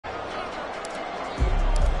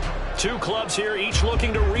Two clubs here, each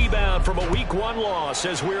looking to rebound from a Week 1 loss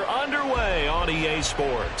as we're underway on EA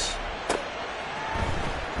Sports.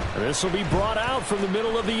 This will be brought out from the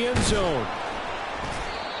middle of the end zone.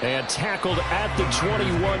 And tackled at the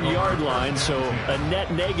 21-yard line, so a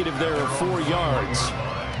net negative there of 4 yards.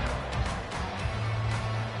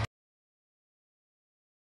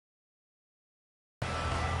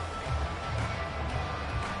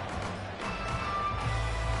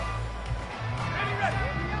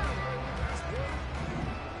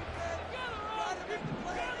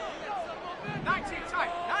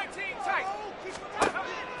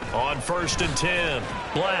 On 1st and 10,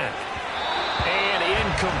 Black. And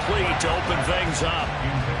incomplete to open things up.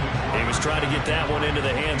 He was trying to get that one into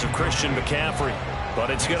the hands of Christian McCaffrey, but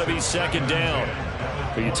it's going to be 2nd down.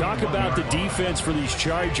 But you talk about the defense for these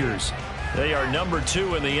Chargers. They are number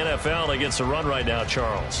 2 in the NFL against the run right now,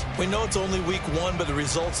 Charles. We know it's only Week 1, but the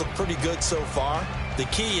results look pretty good so far. The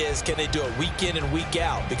key is, can they do it week in and week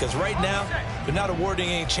out? Because right now, they're not awarding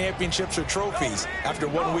any championships or trophies after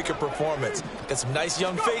 1 week of performance. Got some nice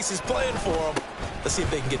young faces playing for them. Let's see if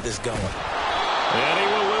they can get this going. And he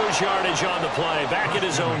will lose yardage on the play, back at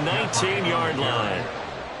his own 19-yard line.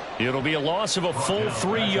 It'll be a loss of a full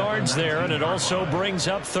 3 yards there, and it also brings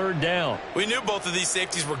up 3rd down. We knew both of these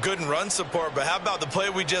safeties were good in run support, but how about the play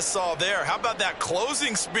we just saw there? How about that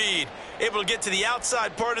closing speed? Able to get to the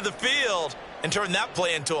outside part of the field and turn that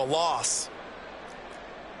play into a loss.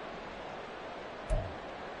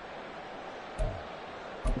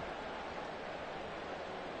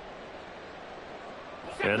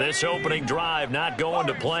 And this opening drive not going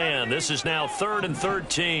to plan. This is now 3rd and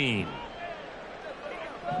 13.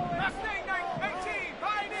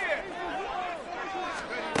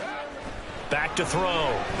 Back to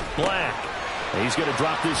throw. Black. He's going to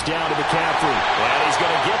drop this down to McCaffrey. And he's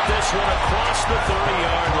going to get this one across the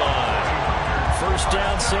 30-yard line. 1st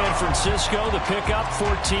down, San Francisco. The pickup,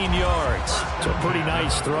 14 yards. So a pretty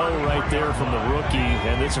nice throw right there from the rookie.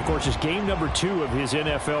 And this, of course, is game number 2 of his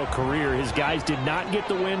NFL career. His guys did not get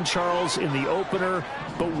the win, Charles, in the opener.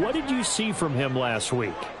 But what did you see from him last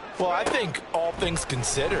week? Well, I think all things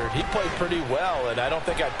considered, he played pretty well, and I don't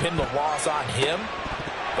think I'd pin the loss on him.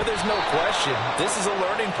 But there's no question, this is a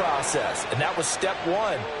learning process, and that was step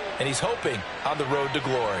 1, and he's hoping on the road to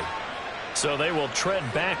glory. So they will tread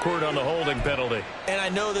backward on the holding penalty. And I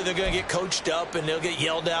know that they're going to get coached up and they'll get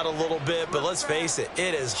yelled at a little bit, but let's face it,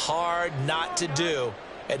 it is hard not to do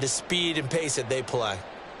at the speed and pace that they play.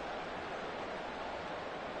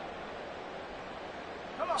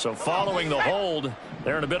 So following the hold,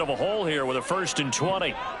 they're in a bit of a hole here with a 1st and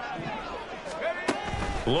 20.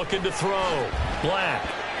 Looking to throw. Black.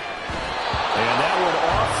 And that one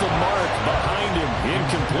off the mark behind him.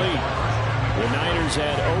 Incomplete. The Niners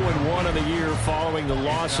had 0-1 on the year following the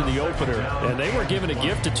loss in the opener. And they were given a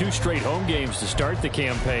gift of 2 straight home games to start the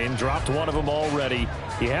campaign. Dropped one of them already.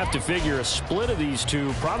 You have to figure a split of these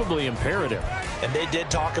two probably imperative. And they did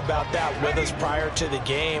talk about that with us prior to the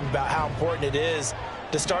game, about how important it is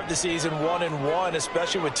to start the season 1-1,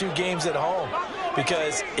 especially with 2 games at home.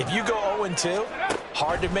 Because if you go 0-2,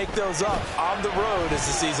 hard to make those up on the road as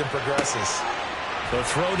the season progresses. The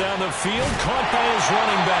throw down the field, caught by his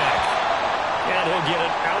running back. And he'll get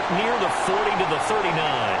it out near the 40 to the 39.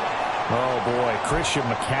 Oh, boy, Christian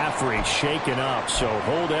McCaffrey shaken up, so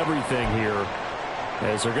hold everything here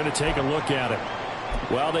as they're going to take a look at him.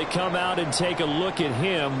 While they come out and take a look at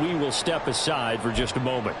him, we will step aside for just a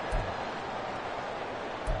moment.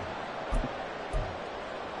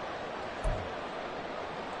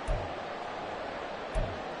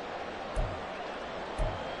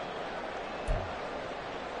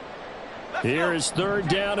 Here is 3rd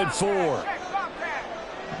down and 4.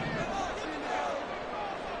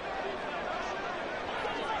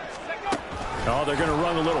 Oh, they're going to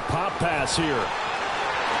run a little pop pass here. A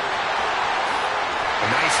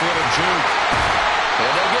nice little juke. And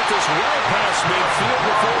they'll get this well past midfield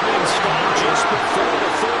before being stopped just before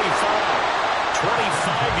the 35.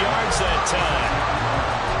 25 yards that time.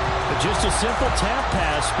 But just a simple tap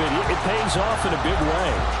pass, but it pays off in a big way.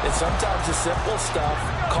 And sometimes the simple stuff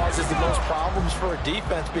causes the most problems for a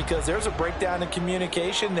defense because there's a breakdown in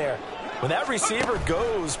communication there. When that receiver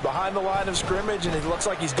goes behind the line of scrimmage and it looks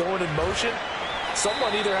like he's going in motion,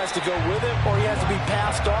 someone either has to go with him or he has to be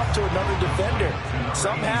passed off to another defender.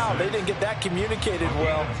 Somehow they didn't get that communicated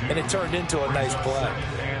well, and it turned into a nice play.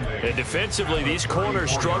 And defensively, these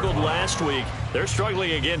corners struggled last week. They're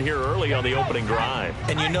struggling again here early on the opening drive.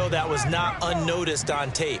 And you know that was not unnoticed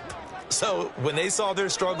on tape. So when they saw their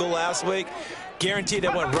struggle last week, Guaranteed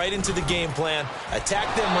that went right into the game plan.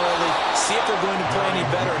 Attack them early, see if they're going to play any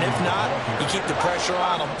better, and if not, you keep the pressure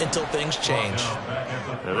on them until things change.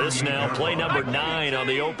 Now this now play number 9 on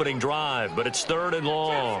the opening drive, but it's 3rd and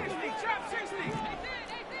long.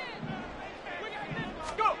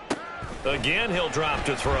 Again, he'll drop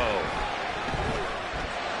to throw.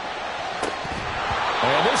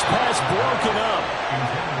 And this pass broken up.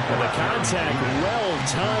 And the contact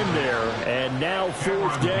well-timed there, and now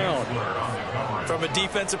 4th down. From a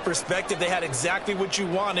defensive perspective, they had exactly what you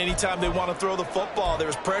want anytime they want to throw the football. There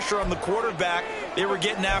was pressure on the quarterback. They were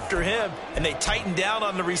getting after him, and they tightened down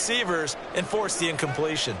on the receivers and forced the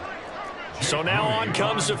incompletion. So now on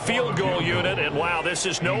comes the field goal unit, and wow, this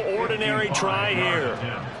is no ordinary try here.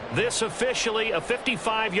 This officially a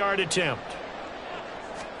 55-yard attempt.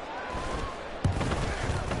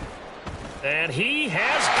 And he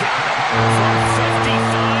has got it from 55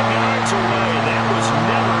 yards away. That was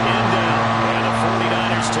never in doubt. And the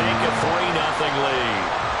 49ers take a 3-0 lead.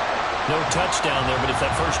 No touchdown there, but if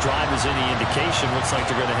that first drive is any indication, looks like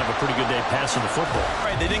they're going to have a pretty good day passing the football.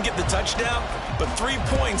 Right, they didn't get the touchdown, but 3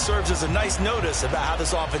 points serves as a nice notice about how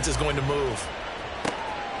this offense is going to move.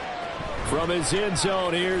 From his end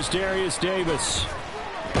zone, here's Darius Davis.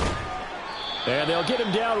 And they'll get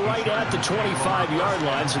him down right at the 25-yard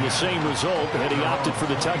line, so the same result, and he opted for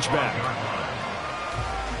the touchback.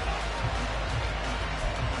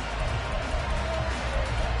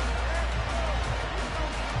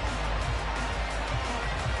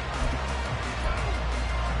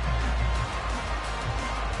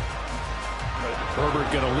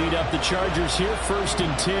 Herbert going to lead up the Chargers here, 1st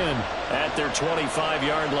and 10 at their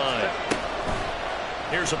 25-yard line.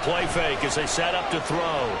 Here's a play fake as they set up to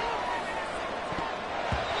throw.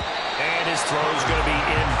 And his throw is going to be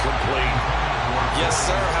incomplete. Yes,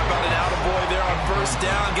 sir. How about an attaboy there on 1st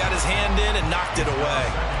down? Got his hand in and knocked it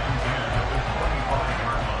away.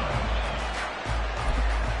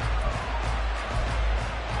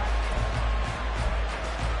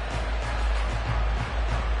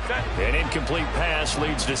 An incomplete pass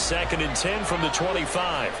leads to 2nd and 10 from the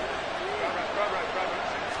 25.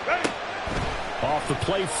 Off the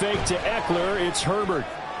play fake to Eckler, it's Herbert.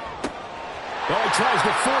 Oh, he tries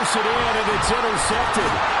to force it in, and it's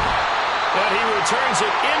intercepted. And he returns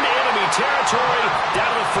it into enemy territory down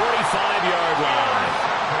to the 45-yard line.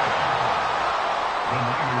 The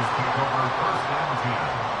Niners take over 1st and 10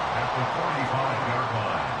 at the 45-yard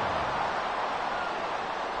line.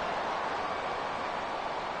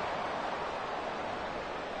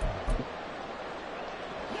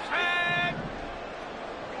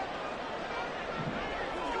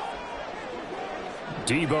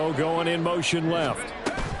 Debo going in motion left.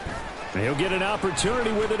 And he'll get an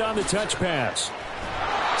opportunity with it on the touch pass.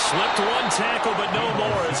 Slipped one tackle, but no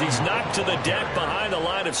more as he's knocked to the deck behind the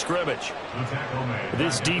line of scrimmage.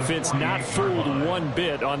 This defense not fooled one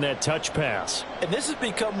bit on that touch pass. And this has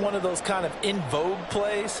become one of those kind of in vogue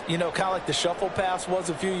plays, you know, kind of like the shuffle pass was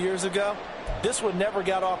a few years ago. This one never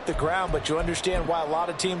got off the ground, but you understand why a lot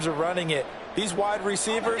of teams are running it. These wide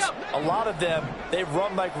receivers, a lot of them, they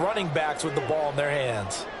run like running backs with the ball in their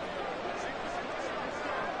hands.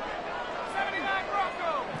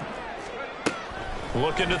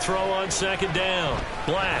 Looking to throw on 2nd down.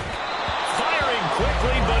 Black firing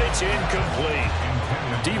quickly, but it's incomplete.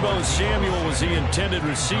 Debo Samuel was the intended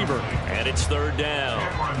receiver. And it's 3rd down.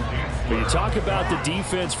 When you talk about the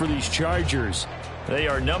defense for these Chargers, they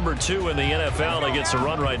are number 2 in the NFL against the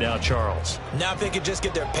run right now, Charles. Now if they could just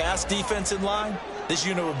get their pass defense in line, this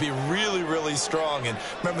unit would be really, really strong. And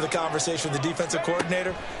remember the conversation with the defensive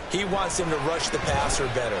coordinator? He wants them to rush the passer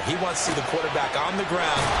better. He wants to see the quarterback on the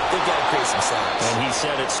ground. They've got to create some sacks. And he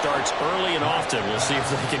said it starts early and often. We'll see if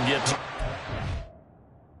they can get...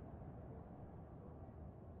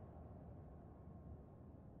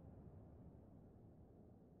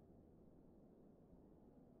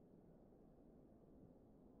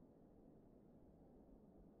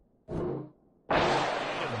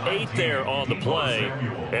 there on the play,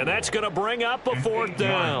 and that's going to bring up a 4th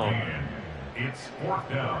down. It's 4th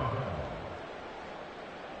down.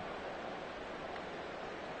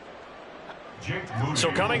 So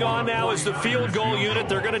coming on now is the field goal unit.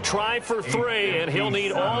 They're going to try for 3, and he'll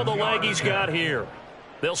need all the leg he's got here.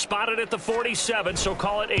 They'll spot it at the 47, so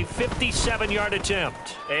call it a 57-yard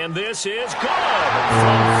attempt. And this is good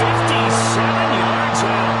from 57 yards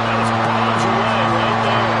out. That was bombs away right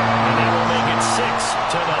there, and that will make it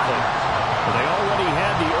 6-0. They already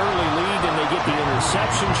had the early lead, and they get the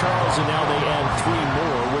interception, Charles, and now they add 3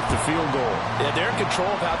 more with the field goal. Yeah, they're in control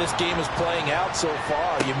of how this game is playing out so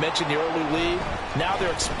far. You mentioned the early lead. Now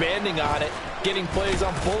they're expanding on it, getting plays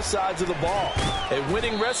on both sides of the ball. A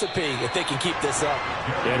winning recipe if they can keep this up.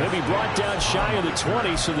 And he'll be brought down shy of the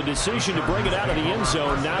 20, so the decision to bring it out of the end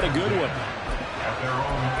zone, not a good one. At their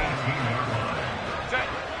own 18-yard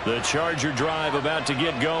line. The Charger drive about to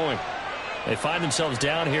get going. They find themselves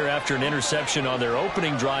down here after an interception on their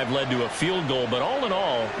opening drive led to a field goal. But all in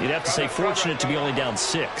all, you'd have to say fortunate to be only down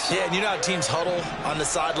 6. Yeah, and you know how teams huddle on the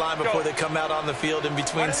sideline before they come out on the field in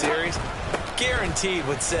between series? Guaranteed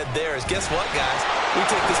what's said there is, guess what, guys? We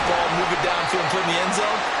take this ball, move it downfield, and put it in the end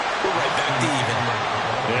zone, we're right back to even.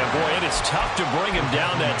 Yeah, boy, and it's tough to bring him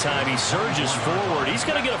down that time. He surges forward. He's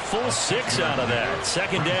going to get a full 6 out of that.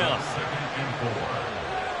 Second down.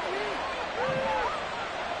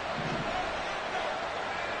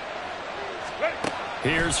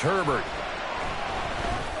 Here's Herbert.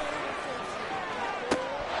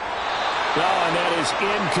 Oh, and that is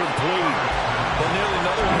incomplete. Well, nearly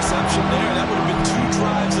another interception there. That would have been 2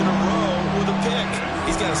 drives in a row with a pick.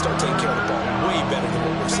 He's got to start taking care of the ball way better than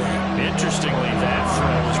what we're saying. Interestingly, that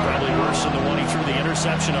throw was probably worse than the one he threw the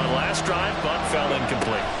interception on last drive, but fell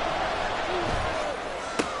incomplete.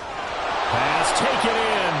 Pass taken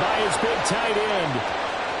in by his big tight end.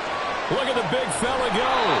 Look at the big fella go.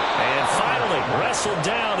 And finally wrestled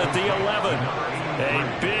down at the 11.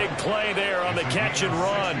 A big play there on the catch and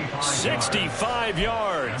run. 65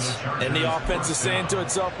 yards. And the offense is saying to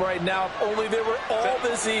itself right now, if only they were all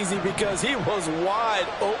this easy, because he was wide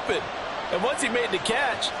open. And once he made the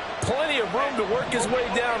catch, plenty of room to work his way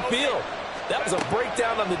downfield. That was a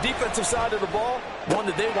breakdown on the defensive side of the ball, one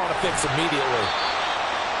that they want to fix immediately.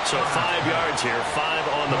 So 5 yards here, 5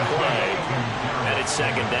 on the play, and it's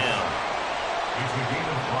second down.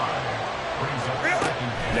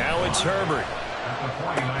 Now it's Herbert.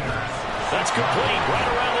 That's complete, right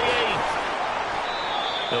around the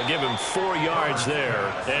 8. They'll give him 4 yards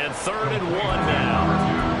there, and 3rd and 1 now.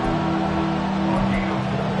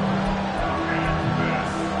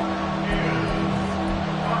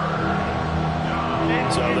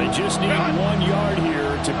 So they just need 1 yard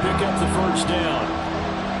here to pick up the first down.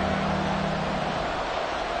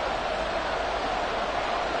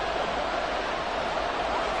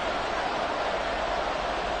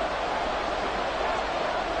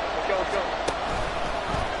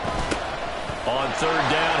 On 3rd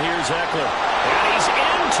down, here's Eckler. And he's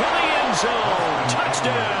into the end zone.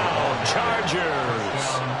 Touchdown, Chargers.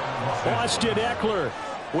 Austin Eckler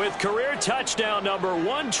with career touchdown number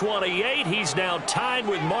 128. He's now tied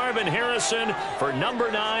with Marvin Harrison for number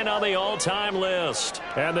 9 on the all-time list.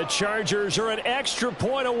 And the Chargers are an extra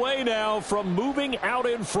point away now from moving out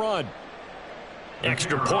in front.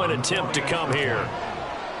 Extra point attempt to come here.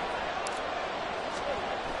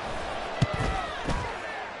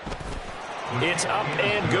 It's up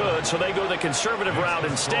and good, so they go the conservative route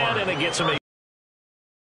instead, and it gets them a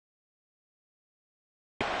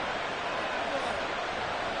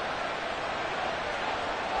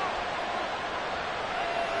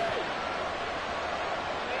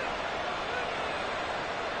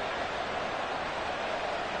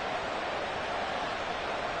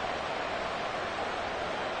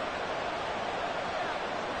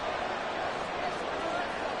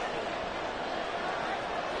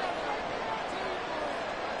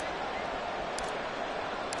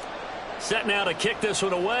set now to kick this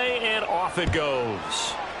one away, and off it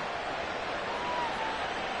goes.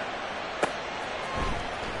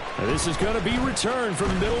 And this is going to be returned from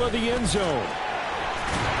the middle of the end zone.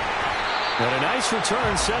 And a nice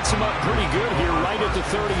return sets him up pretty good here right at the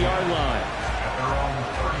 30-yard line. At their own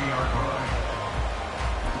 30-yard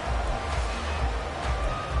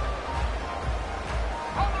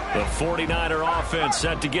line. The 49er offense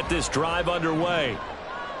set to get this drive underway.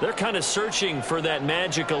 They're kind of searching for that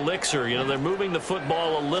magic elixir. You know, they're moving the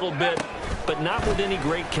football a little bit, but not with any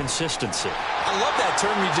great consistency. I love that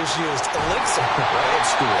term you just used, elixir. Old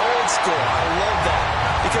school. Old school. I love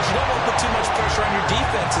that. Because you don't want to put too much pressure on your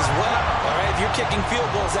defense as well. All right, if you're kicking field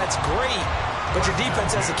goals, that's great. But your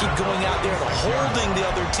defense has to keep going out there and holding the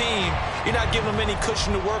other team. You're not giving them any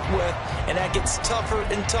cushion to work with, and that gets tougher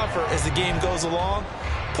and tougher as the game goes along.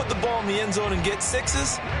 Put the ball in the end zone and get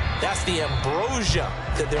 6s. That's the ambrosia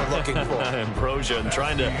that they're looking for. Ambrosia, and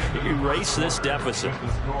trying to erase this deficit.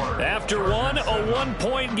 After one, a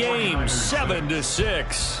 1-point game,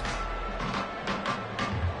 7-6.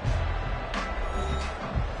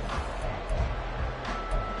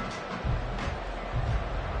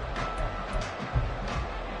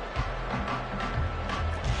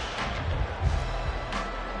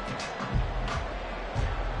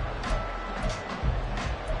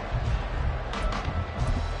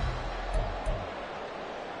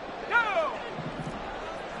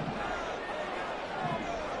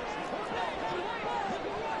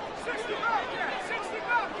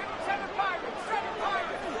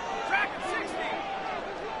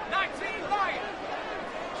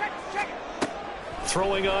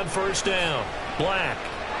 throwing on first down. Black.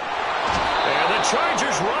 And the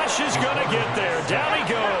Chargers rush is going to get there. Down he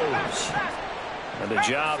goes. And the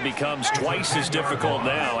job becomes twice as difficult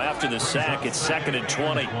now. After the sack, it's 2nd and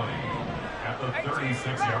 20. At the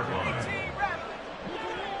 36-yard line.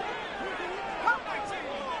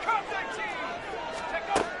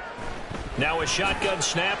 Now a shotgun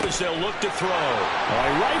snap as they'll look to throw.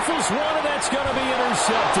 He rifles one, and that's going to be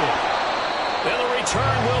intercepted. And the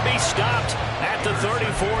return will be stopped at the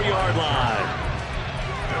 34-yard line.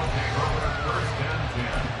 They'll take over first and 10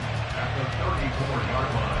 at the 34-yard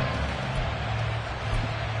line.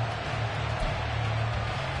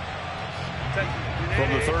 From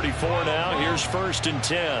the 34 now, here's 1st and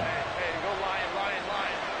 10.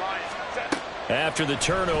 After the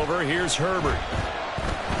turnover, here's Herbert.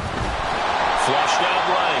 Flushed out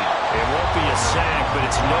right. It won't be a sack, but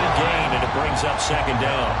it's no gain, and it brings up 2nd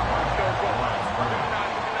down.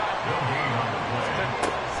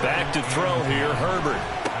 Back to throw here, Herbert.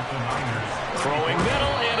 Throwing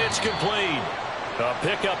middle, and it's complete. A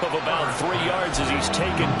pickup of about 3 yards as he's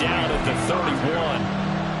taken down at the 31.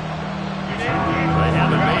 They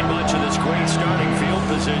haven't made much of this great starting field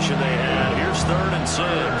position they had. Here's 3rd and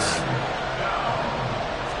 6.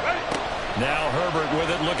 Now Herbert with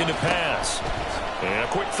it, looking to pass. And a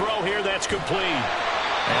quick throw here, that's complete.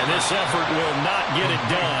 And this effort will not get it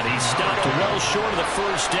done. He stopped well short of the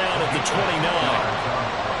first down at the 29.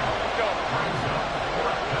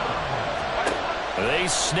 They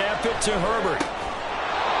snap it to Herbert.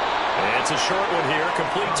 And it's a short one here,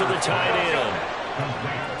 complete to the tight end.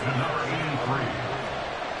 Complete to number 83.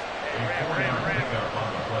 A 4-yard pickup on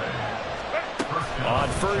the play. On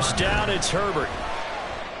first down, it's Herbert.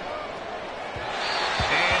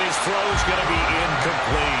 And his throw's going to be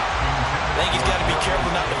incomplete. I think he's got to be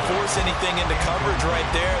careful not to force anything into coverage right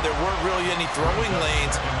there. There weren't really any throwing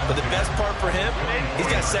lanes, but the best part for him, he's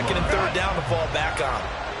got 2nd and 3rd down to fall back on.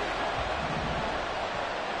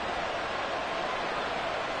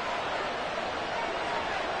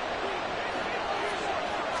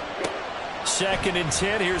 Second and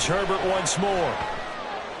 10. Here's Herbert once more.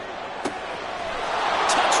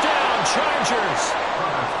 Touchdown, Chargers.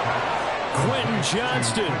 Quentin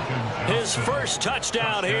Johnston, his first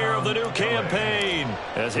touchdown here of the new campaign,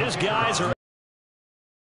 as his guys are.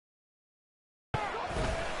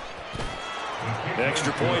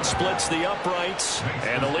 Extra point splits the uprights,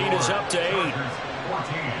 and the lead is up to 8. 14,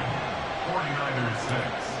 49ers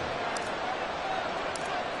 6.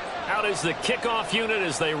 Out is the kickoff unit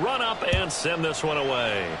as they run up and send this one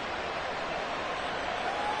away.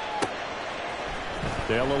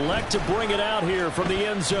 They'll elect to bring it out here from the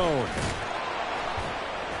end zone.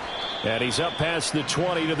 And he's up past the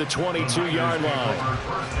 20 to the 22-yard line.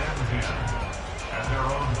 First and 10 at their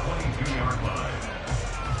own 22-yard line.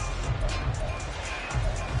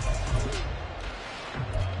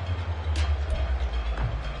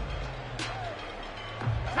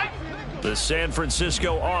 The San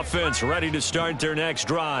Francisco offense ready to start their next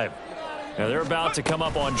drive. Now they're about to come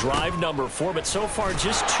up on drive number 4, but so far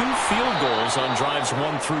just 2 field goals on drives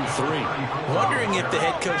 1 through 3. Wondering if the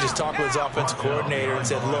head coach has talked with his offensive coordinator and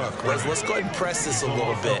said, look, let's go ahead and press this a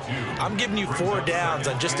little bit. I'm giving you 4 downs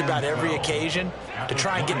on just about every occasion to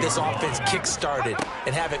try and get this offense kick-started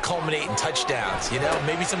and have it culminate in touchdowns. You know,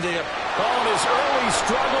 maybe someday. Oh, his early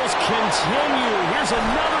struggles continue. Here's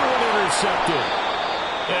another one intercepted.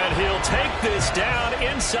 And he'll take this down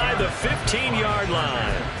inside the 15-yard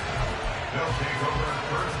line.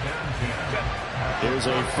 Here's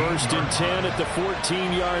a 1st and 10 at the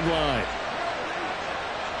 14-yard line.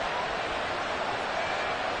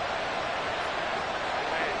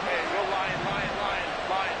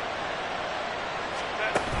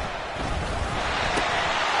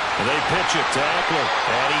 And they pitch it to Eckler.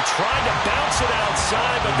 And he tried to bounce it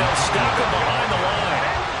outside, but they'll stop him behind the line.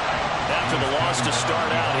 After the loss to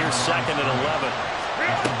start out, here's 2nd and 11.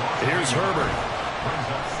 Here's Herbert.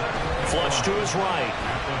 Flush to his right.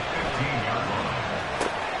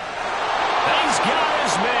 He's got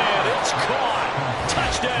his man. It's caught.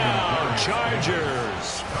 Touchdown,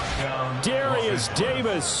 Chargers. Darius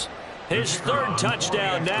Davis, his 3rd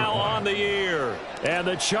touchdown now on the year. And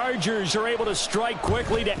the Chargers are able to strike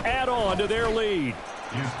quickly to add on to their lead.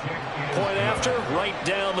 Point after, right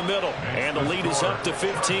down the middle. And the lead is up to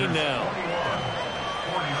 15 now.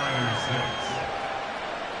 49ers 6.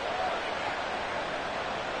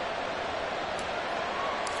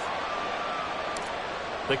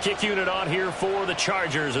 The kick unit on here for the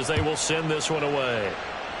Chargers as they will send this one away.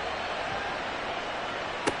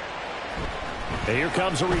 And here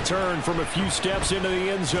comes a return from a few steps into the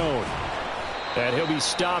end zone. And he'll be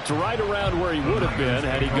stopped right around where he would have been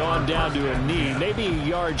had he gone down to a knee, maybe a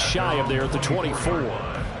yard shy of there at the 24.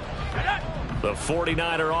 The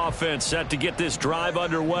 49er offense set to get this drive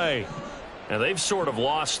underway. And they've sort of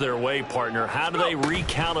lost their way, partner. How do they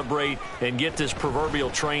recalibrate and get this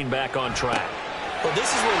proverbial train back on track? Well, this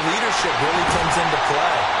is where leadership really comes into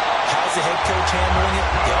play. How's the head coach handling it?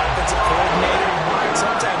 The offensive coordinator?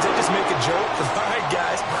 Sometimes they just make a joke. All right,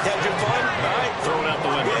 guys, had your fun? All right. Throw it out the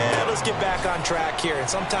window. Yeah, let's get back on track here. And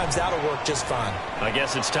sometimes that'll work just fine. I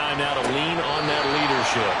guess it's time now to lean on that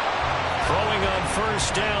leadership. Throwing on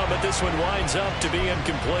first down, but this one winds up to be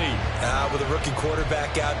incomplete. With a rookie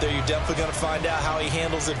quarterback out there, you're definitely going to find out how he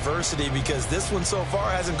handles adversity because this one so far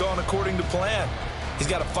hasn't gone according to plan. He's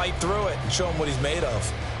got to fight through it and show him what he's made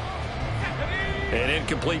of. An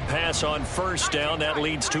incomplete pass on first down. That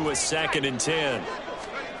leads to a 2nd and 10.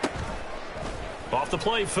 Off the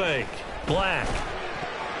play fake. Black.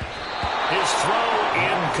 His throw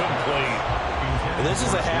incomplete. This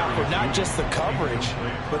is a half where not just the coverage,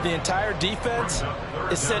 but the entire defense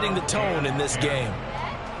is setting the tone in this game.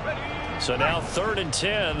 So now 3rd and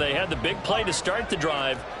 10. They had the big play to start the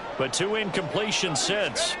drive, but 2 incompletions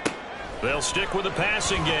since. They'll stick with the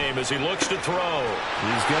passing game as he looks to throw.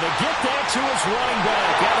 He's going to get that to his running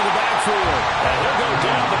back out of the backfield. And he'll go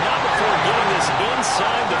down, but not before getting this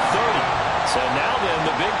inside the 30. So now then,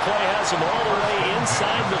 the big play has him all the way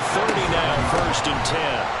inside the 30 now, 1st and 10.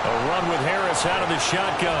 A run with Harris out of the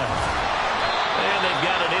shotgun. And they've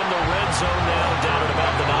got it in the red zone now, down at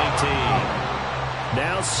about the 19.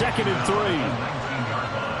 Now 2nd and 3.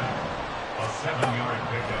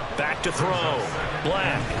 Back to throw.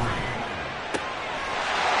 Black.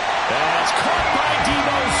 That's caught by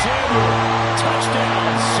Deebo Samuel.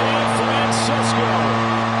 Touchdown, San Francisco.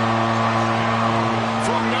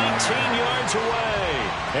 From 19 yards away.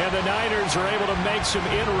 And the Niners are able to make some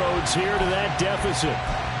inroads here to that deficit.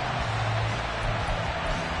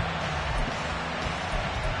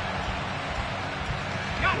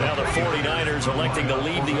 Now the 49ers electing to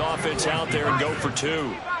leave the offense out there and go for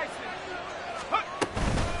 2.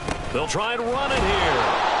 They'll try and run it here.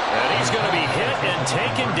 And he's going to be hit and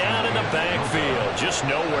taken down in the backfield. Just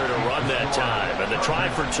nowhere to run that time. And the try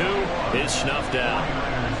for 2 is snuffed out.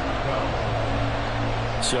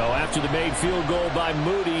 So after the made field goal by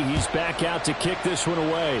Moody, he's back out to kick this one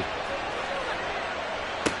away.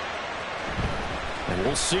 And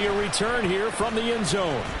we'll see a return here from the end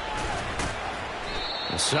zone.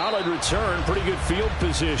 A solid return, pretty good field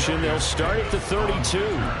position. They'll start at the 32. The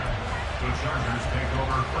Chargers take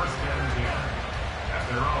over 1st and 10 at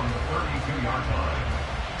their own 32-yard line.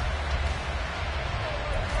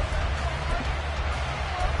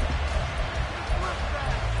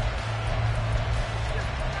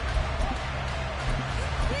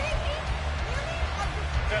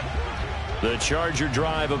 The Charger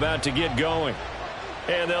drive about to get going.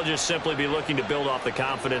 And they'll just simply be looking to build off the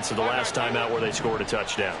confidence of the last time out where they scored a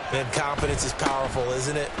touchdown. Man, confidence is powerful,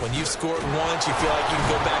 isn't it? When you've scored once, you feel like you can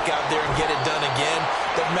go back out there and get it done again.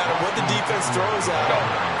 Doesn't matter what the defense throws at them.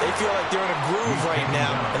 They feel like they're in a groove right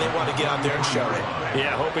now, and they want to get out there and show it.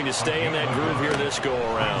 Yeah, hoping to stay in that groove here this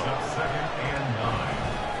go-around.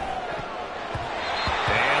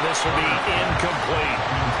 And this will be incomplete.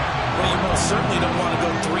 Well, you most certainly don't want to go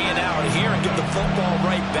 3 and out here and give the football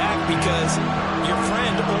right back because your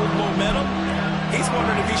friend, Old Momentum, he's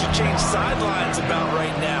wondering if he should change sidelines about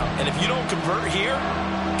right now. And if you don't convert here,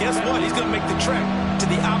 guess what? He's going to make the trek to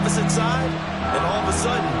the opposite side, and all of a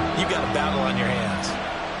sudden, you've got a battle on your hands.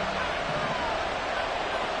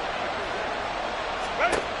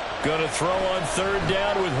 Going to throw on 3rd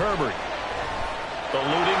down with Herbert.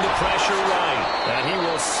 Eluding the pressure right. And he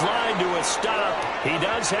will slide to a stop. He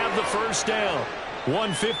does have the 1st down.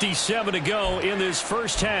 1:57 to go in this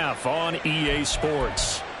first half on EA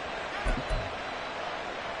Sports.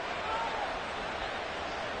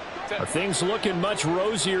 Things looking much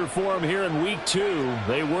rosier for him here in week 2.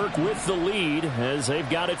 They work with the lead as they've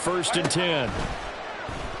got it 1st and 10.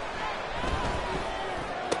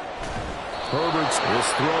 Herbert's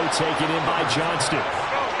this throw taken in by Johnston.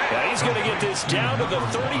 Now he's going to get this down to the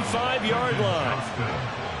 35-yard line.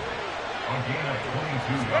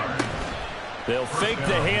 They'll fake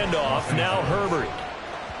the handoff. Now Herbert.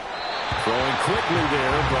 Throwing quickly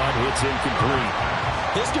there, but it's incomplete.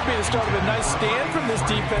 This could be the start of a nice stand from this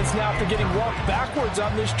defense now after getting walked backwards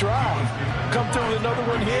on this drive. Come through with another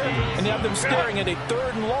one here, and have them staring at a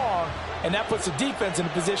 3rd and long, and that puts the defense in a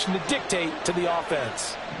position to dictate to the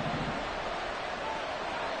offense.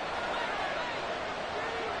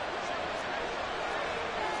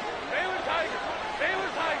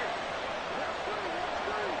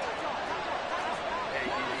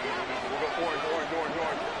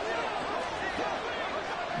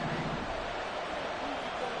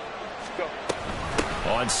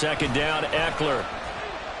 On second down, Eckler.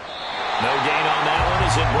 No gain on that one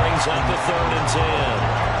as it brings up the 3rd and 10.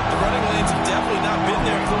 The running lanes have definitely not been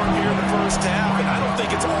there for him here in the first half, and I don't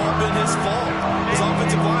think it's all been his fault. His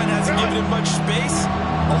offensive line hasn't given him much space.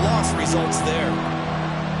 A loss results there.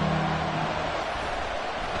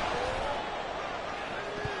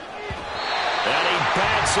 And he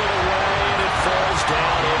bats it away, and it falls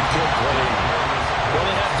down incomplete. Well,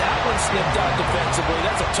 they have that one snipped out defensively.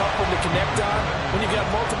 That's a tough one to connect on when you've got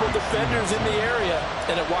multiple defenders in the area,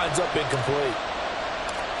 and it winds up incomplete.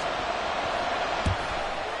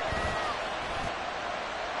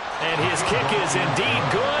 And his kick is indeed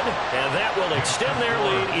good, and that will extend their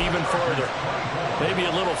lead even further. Maybe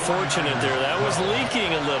a little fortunate there. That was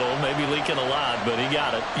leaking a little, maybe leaking a lot, but he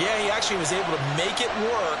got it. Yeah, he actually was able to make it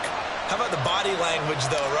work. How about the body language,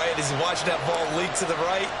 though, right? As he's watching that ball leak to the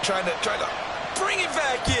right, trying to bring it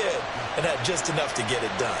back in, and had just enough to get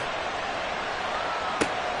it done.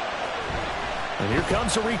 And here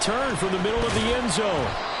comes a return from the middle of the end zone.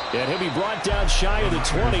 And he'll be brought down shy of the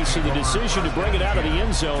 20, so the decision to bring it out of the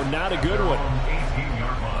end zone, not a good one.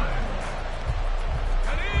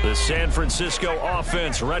 The San Francisco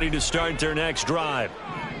offense ready to start their next drive.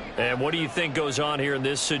 And what do you think goes on here in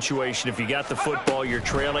this situation? If you got the football, you're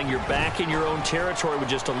trailing, you're back in your own territory with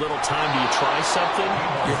just a little time. Do you try something?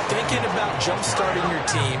 You're thinking about jump-starting your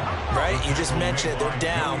team, right? You just mentioned it. They're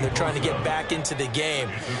down. They're trying to get back into the game.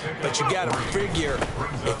 But you got to figure,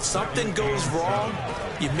 if something goes wrong,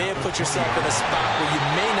 you may have put yourself in a spot where you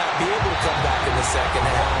may not be able to come back in the second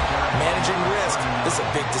half. Managing risk, this is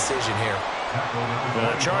a big decision here.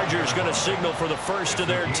 The Chargers going to signal for the first of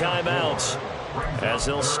their timeouts, as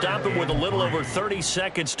they'll stop him with a little over 30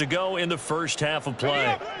 seconds to go in the first half of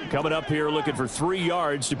play. Coming up here looking for 3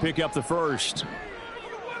 yards to pick up the first.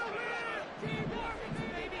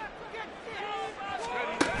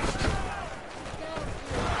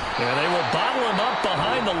 And they will bottle him up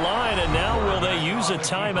behind the line, and now will they use a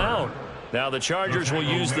timeout? Now the Chargers will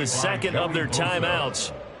use the second of their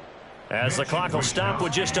timeouts, as the clock will stop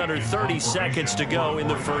with just under 30 seconds to go in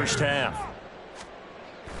the first half.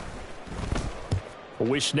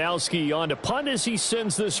 Wisnowski on to punt as he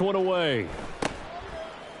sends this one away.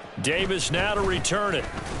 Davis now to return it.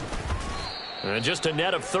 And just a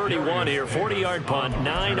net of 31 here. 40-yard punt,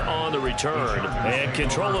 9 on the return. And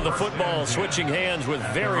control of the football switching hands with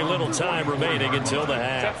very little time remaining until the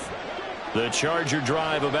half. The Charger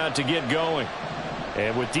drive about to get going.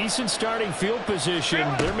 And with decent starting field position,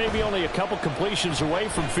 there may be only a couple completions away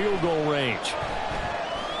from field goal range.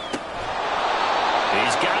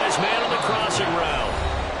 He's got his man on the crossing route.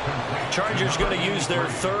 Chargers going to use their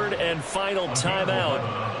 3rd and final timeout.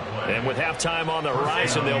 And with halftime on the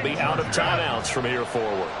horizon, they'll be out of timeouts from here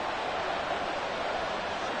forward.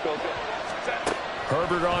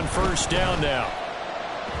 Herbert on first down now.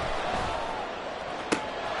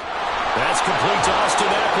 That's complete to Austin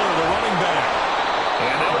Eckler, the running back.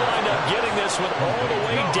 And they'll wind up getting this one all the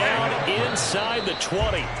way down inside the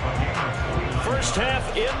 20. First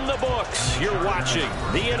half in the books. You're watching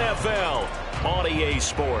the NFL on EA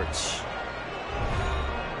Sports.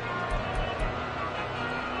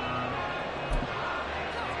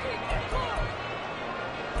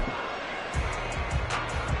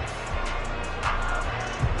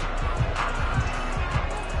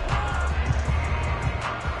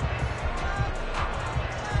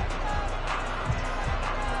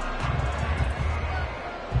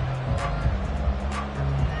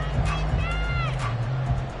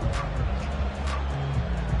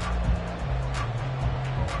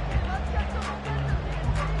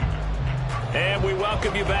 And we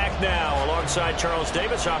welcome you back now. Alongside Charles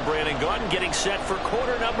Davis, I'm Brandon Gunn, getting set for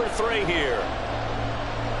quarter number 3 here.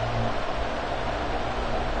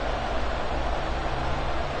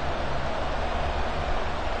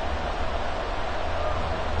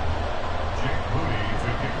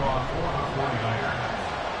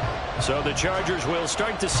 So the Chargers will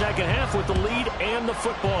start the second half with the lead and the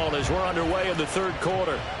football as we're underway in the 3rd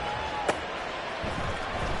quarter.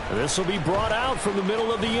 This will be brought out from the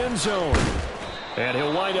middle of the end zone. And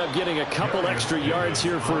he'll wind up getting a couple extra yards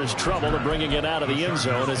here for his trouble and bringing it out of the end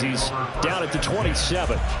zone as he's down at the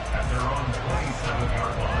 27.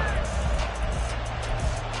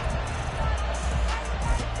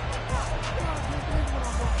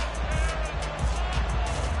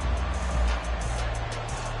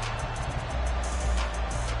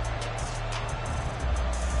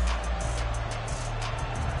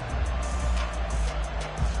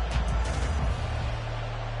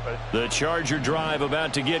 The Charger drive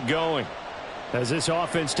about to get going. As this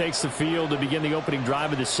offense takes the field to begin the opening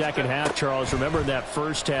drive of the second half, Charles, remember that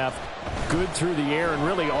first half, good through the air and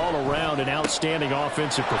really all around an outstanding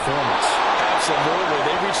offensive performance. Absolutely.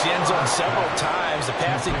 They reached the end zone several times. The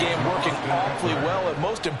passing game working awfully well. And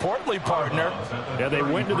most importantly, partner. Yeah, they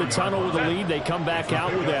went to the tunnel with a lead. They come back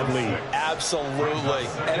out with that lead. Absolutely.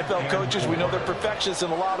 NFL coaches, we know they're perfectionists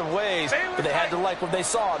in a lot of ways, but they had to like what they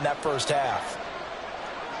saw in that first half.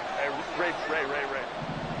 Hey, Ray.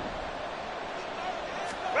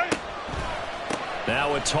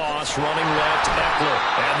 Now a toss, running left, Eckler.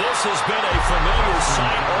 And this has been a familiar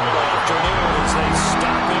sight all afternoon as they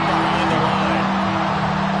stop him behind the line.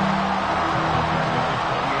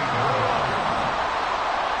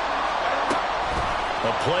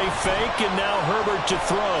 A play fake, and now Herbert to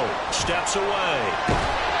throw. Steps away.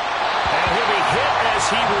 And he'll be hit as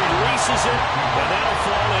he releases it, and that'll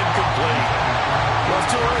fall incomplete. Well,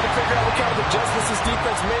 it's too early to figure out what kind of adjustments this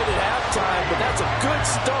defense made at halftime, but that's a good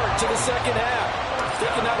start to the second half. They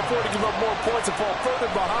can now afford to give up more points and fall further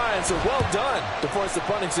behind, so well done to force the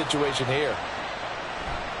punting situation here.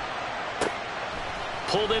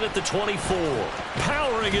 Pulled in at the 24.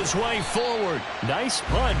 Powering his way forward. Nice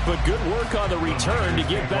punt, but good work on the return to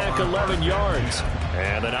get back 11 yards.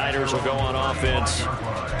 And the Niners will go on offense.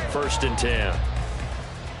 1st and 10.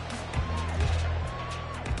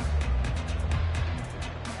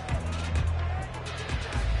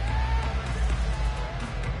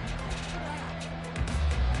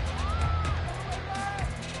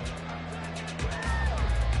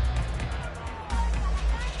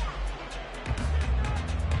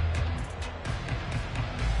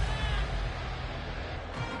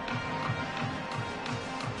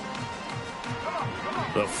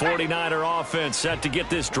 The 49er offense set to get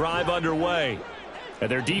this drive underway.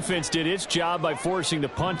 And their defense did its job by forcing the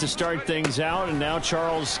punt to start things out. And now,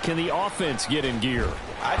 Charles, can the offense get in gear?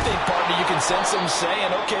 I think, partner, you can sense them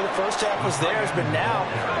saying, okay, the first half was theirs, but now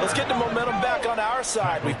let's get the momentum back on our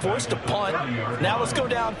side. We forced a punt. Now let's go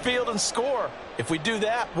downfield and score. If we do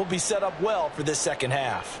that, we'll be set up well for this second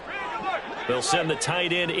half. They'll send the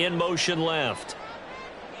tight end in motion left.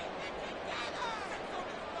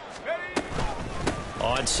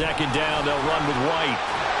 On 2nd down, they'll run with White.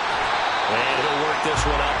 And he'll work this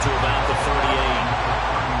one up to about the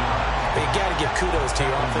 38. But you got to give kudos to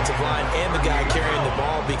your offensive line and the guy carrying the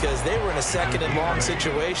ball because they were in a 2nd and long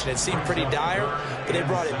situation. It seemed pretty dire, but they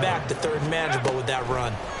brought it back to 3rd and manageable with that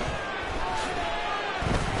run.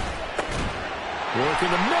 Work in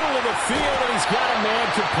the middle of the field, and he's got a man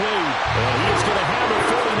complete. And he is going to have the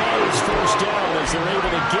 49ers first down as they're able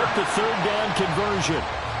to get the 3rd down conversion.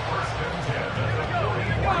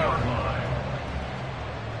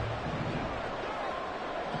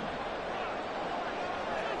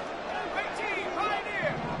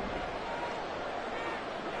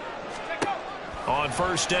 On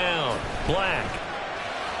 1st down, Black.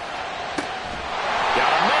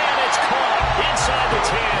 Got a man, it's caught inside the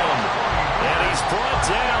 10. And he's brought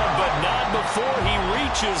down, but not before he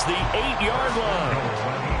reaches the 8-yard line.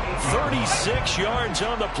 36 yards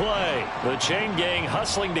on the play. The chain gang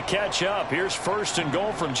hustling to catch up. Here's 1st and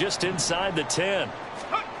goal from just inside the 10.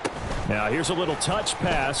 Now here's a little touch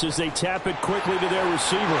pass as they tap it quickly to their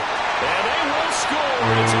receiver. And they will score.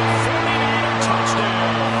 It's a 49er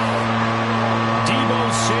touchdown.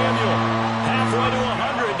 Samuel halfway to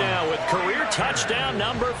 100 now with career touchdown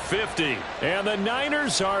number 50. And the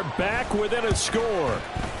Niners are back within a score.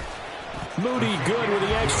 Moody good with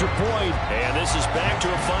the extra point. And this is back to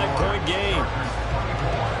a 5-point game.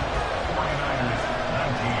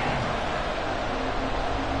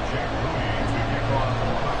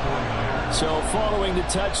 So following the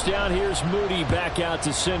touchdown, here's Moody back out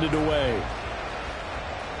to send it away.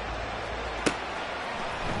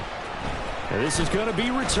 This is going to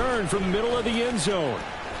be returned from the middle of the end zone.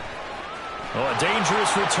 Oh, a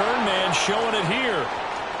dangerous return man showing it here.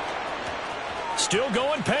 Still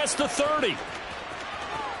going past the 30.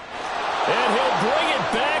 And he'll bring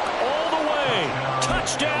it back all the way.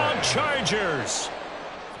 Touchdown, Chargers.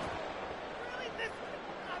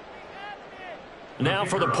 Now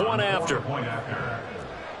for the point after.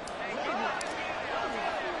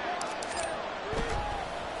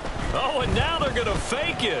 Oh, and now they're going to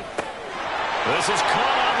fake it. This is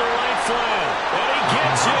caught on the right flat, and he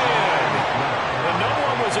gets in. And no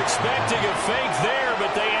one was expecting a fake there,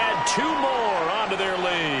 but they add 2 more onto their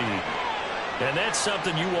lead. And that's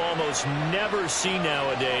something you almost never see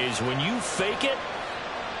nowadays. When you fake it,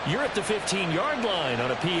 you're at the 15-yard line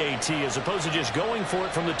on a PAT as opposed to just going for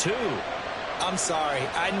it from the 2. I'm sorry.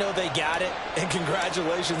 I know they got it, and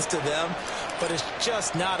congratulations to them, but it's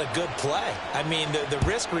just not a good play. I mean, the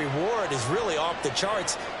risk-reward is really off the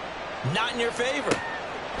charts. Not in your favor.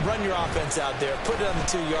 Run your offense out there. Put it on the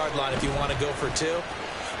 2-yard line if you want to go for 2.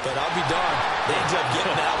 But I'll be darned. They ended up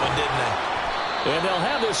getting that one, didn't they? And they'll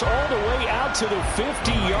have this all the way out to the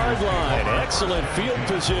 50-yard line. Excellent field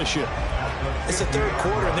position. It's the third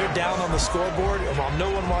quarter, and they're down on the scoreboard. And while no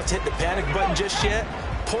one wants to hit the panic button just yet,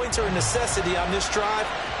 points are a necessity on this drive.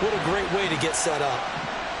 What a great way to get set up.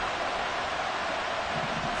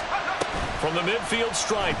 From the midfield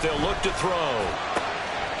stripe, they'll look to throw.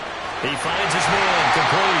 He finds his man,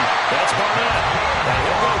 complete. That's Barnett. And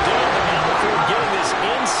he'll go down the now before getting this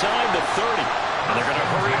inside the 30. And they're going to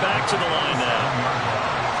hurry back to the line now.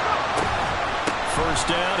 First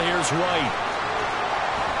down, here's White.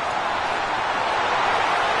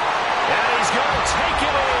 And he's going to take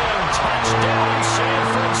it in. Touchdown, San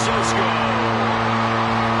Francisco.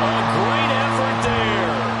 A great effort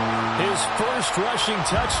there. His first rushing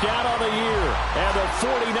touchdown on the year. And the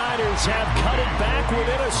 49ers have cut it back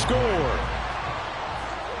within a score.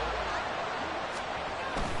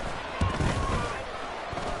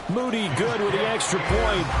 Moody good with the extra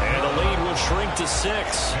point. And the lead will shrink to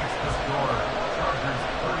 6.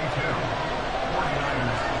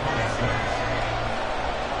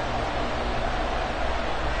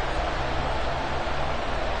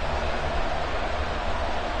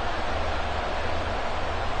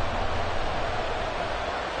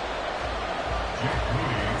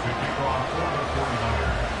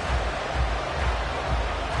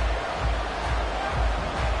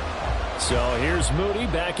 So here's Moody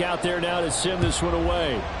back out there now to send this one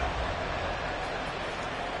away.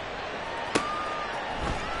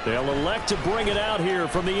 They'll elect to bring it out here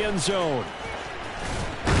from the end zone.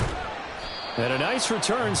 And a nice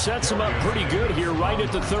return sets him up pretty good here right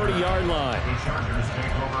at the 30-yard line. The Chargers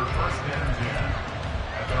take over first and 10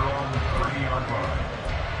 at their own 30-yard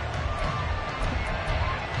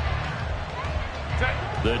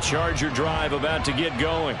line. The Charger drive about to get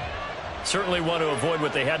going. Certainly want to avoid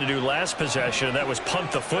what they had to do last possession, and that was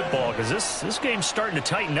punt the football, because this game's starting to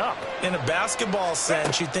tighten up. In a basketball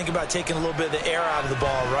sense, you think about taking a little bit of the air out of the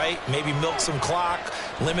ball, right? Maybe milk some clock,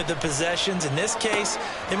 limit the possessions. In this case,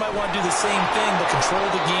 they might want to do the same thing, but control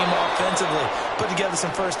the game offensively. Put together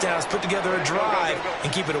some first downs, put together a drive,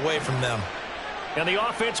 and keep it away from them. And the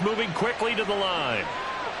offense moving quickly to the line.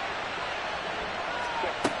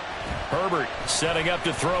 Herbert setting up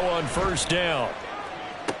to throw on first down.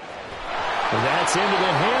 And that's into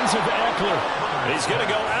the hands of Eckler. He's going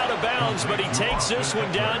to go out of bounds, but he takes this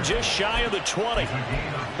one down just shy of the 20.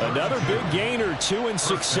 Another big gain or two in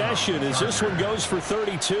succession as this one goes for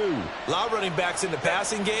 32. A lot of running backs in the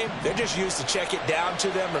passing game, they're just used to check it down to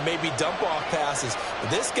them or maybe dump off passes.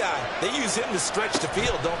 But this guy, they use him to stretch the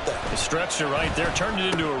field, don't they? He stretched it right there, turned it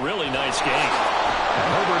into a really nice game.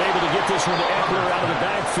 Herbert able to get this one to Eckler out of the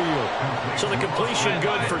backfield. So the completion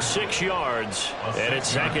good for 6 yards, and it's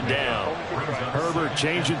second down. Herbert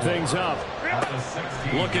changing things up.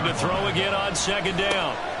 Looking to throw again on second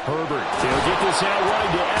down. Herbert, he'll get this out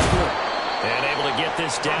wide to Eckler. And able to get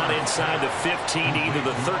this down inside the 15, either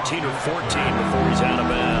the 13 or 14 before he's out of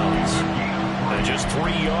bounds. And just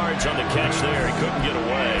 3 yards on the catch there. He couldn't get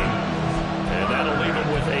away. And that'll leave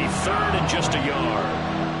him with a third and just a yard.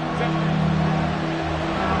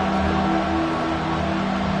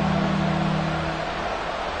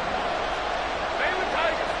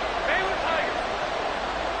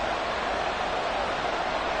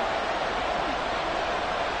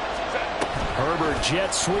 Herbert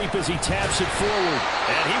jet sweep as he taps it forward.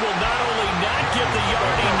 And he will not only not get the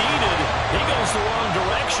yard he needed, he goes the wrong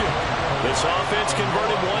direction. This offense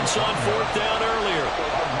converted once on fourth down earlier.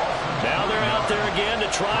 Now they're out there again to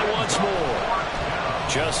try once more.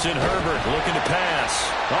 Justin Herbert looking to pass.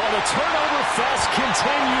 Oh, the turnover fest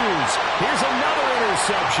continues. Here's another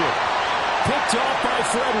interception. Picked off by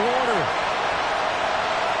Fred Warner.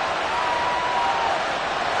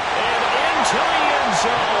 And into the end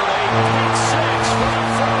zone. A pick six for the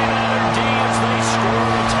 49er D as they score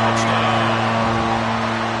a touchdown.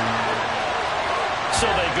 So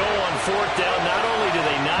they go on fourth down. Not only do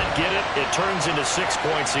they not get it, it turns into 6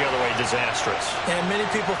 points the other way. Disastrous. And many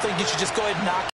people think you should just go ahead and knock